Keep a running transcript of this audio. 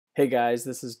Hey guys,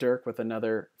 this is Dirk with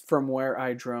another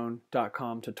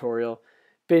FromWhereIDrone.com tutorial.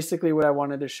 Basically what I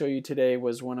wanted to show you today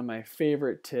was one of my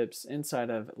favorite tips inside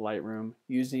of Lightroom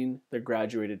using the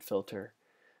graduated filter.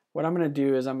 What I'm going to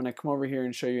do is I'm going to come over here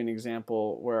and show you an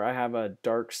example where I have a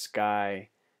dark sky.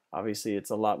 Obviously it's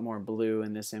a lot more blue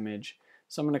in this image.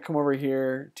 So I'm going to come over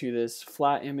here to this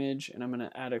flat image and I'm going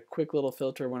to add a quick little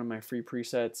filter, one of my free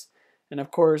presets. And of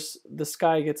course, the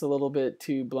sky gets a little bit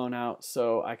too blown out,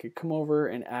 so I could come over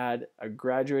and add a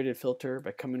graduated filter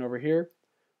by coming over here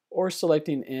or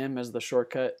selecting M as the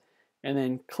shortcut and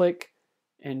then click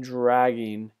and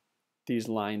dragging these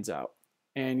lines out.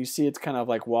 And you see it's kind of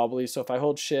like wobbly, so if I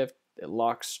hold shift, it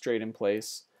locks straight in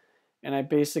place. And I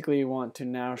basically want to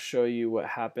now show you what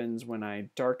happens when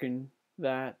I darken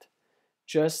that.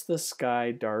 Just the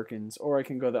sky darkens, or I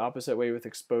can go the opposite way with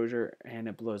exposure and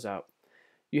it blows out.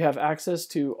 You have access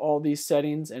to all these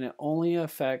settings and it only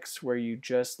affects where you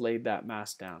just laid that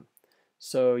mask down.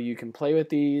 So you can play with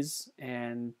these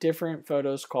and different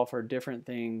photos call for different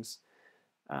things,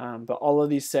 but all of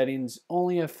these settings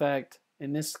only affect,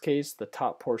 in this case, the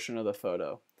top portion of the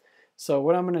photo. So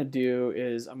what I'm going to do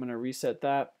is I'm going to reset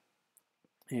that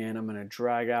and I'm going to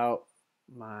drag out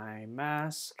my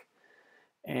mask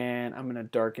and I'm going to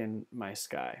darken my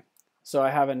sky. So I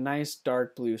have a nice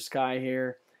dark blue sky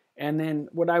here. And then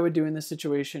what I would do in this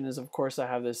situation is, of course, I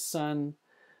have this sun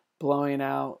blowing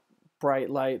out bright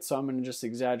light, so I'm going to just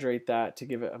exaggerate that to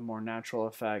give it a more natural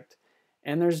effect.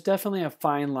 And there's definitely a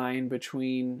fine line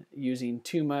between using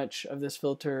too much of this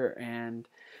filter, and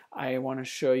I want to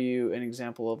show you an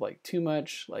example of like too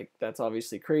much, like that's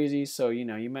obviously crazy, so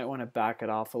you might want to back it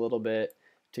off a little bit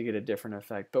to get a different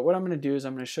effect. But what I'm going to do is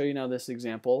I'm going to show you now this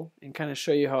example and kind of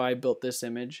show you how I built this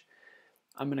image.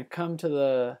 I'm going to come to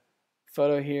the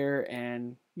photo here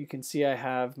and you can see I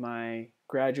have my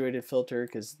graduated filter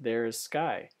because there's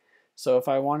sky. So if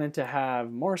I wanted to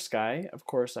have more sky, of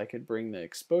course I could bring the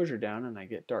exposure down and I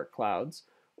get dark clouds,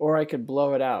 or I could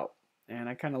blow it out, and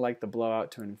I kind of like the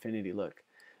blowout to infinity look.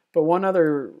 But one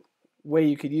other way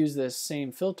you could use this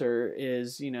same filter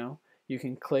is, you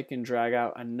can click and drag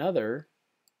out another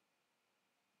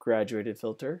graduated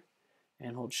filter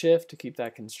and hold shift to keep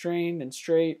that constrained and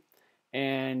straight,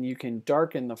 and you can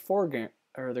darken the foreground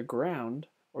or the ground,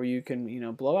 or you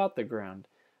can blow out the ground.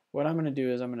 What I'm going to do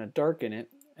is I'm going to darken it,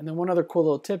 and then one other cool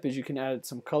little tip is you can add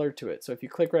some color to it. So if you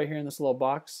click right here in this little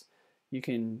box, you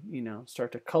can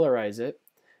start to colorize it,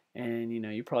 and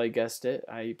you probably guessed it,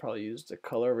 I probably used a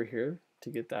color over here to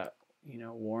get that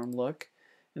warm look,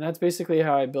 and that's basically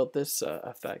how I built this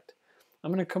effect.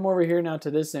 I'm going to come over here now to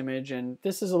this image, and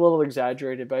this is a little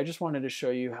exaggerated, but I just wanted to show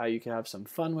you how you can have some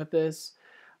fun with this.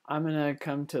 I'm going to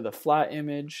come to the flat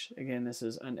image. Again, this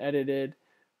is unedited.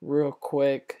 Real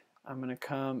quick, I'm going to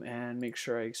come and make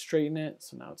sure I straighten it,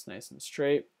 so now it's nice and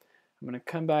straight. I'm going to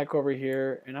come back over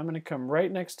here, and I'm going to come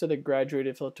right next to the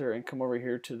graduated filter and come over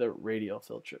here to the radial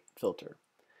filter.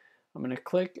 I'm going to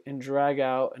click and drag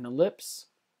out an ellipse,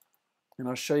 and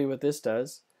I'll show you what this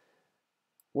does.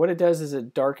 What it does is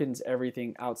it darkens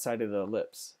everything outside of the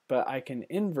ellipse, but I can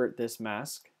invert this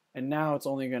mask, and now it's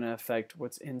only going to affect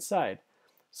what's inside.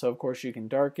 So of course you can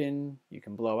darken, you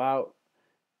can blow out,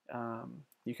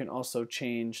 you can also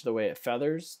change the way it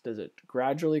feathers. Does it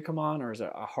gradually come on, or is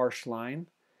it a harsh line?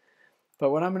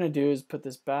 But what I'm going to do is put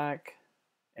this back,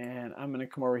 and I'm going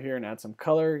to come over here and add some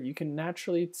color. You can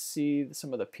naturally see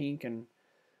some of the pink and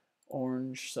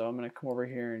orange, so I'm going to come over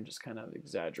here and just kind of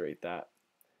exaggerate that.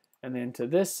 And then to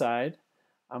this side,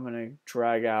 I'm going to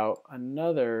drag out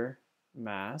another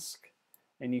mask,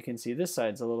 and you can see this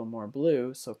side's a little more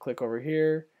blue, so click over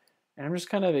here, and I'm just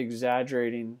kind of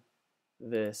exaggerating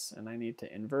this, and I need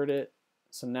to invert it.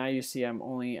 So now you see I'm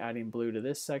only adding blue to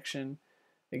this section.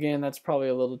 Again, that's probably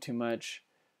a little too much,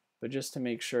 but just to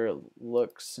make sure it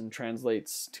looks and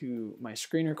translates to my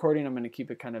screen recording, I'm going to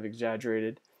keep it kind of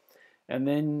exaggerated. And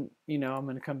then, I'm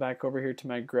going to come back over here to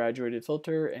my graduated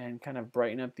filter and kind of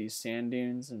brighten up these sand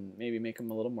dunes and maybe make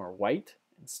them a little more white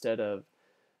instead of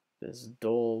this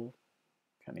dull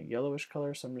kind of yellowish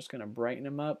color. So I'm just going to brighten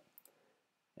them up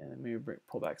and then maybe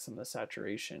pull back some of the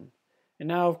saturation. And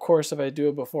now, of course, if I do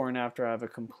it before and after, I have a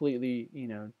completely,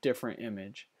 different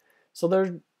image. So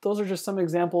those are just some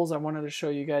examples I wanted to show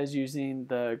you guys using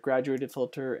the graduated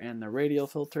filter and the radial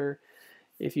filter.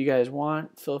 If you guys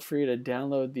want, feel free to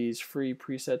download these free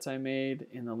presets I made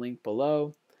in the link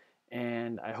below,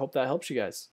 and I hope that helps you guys.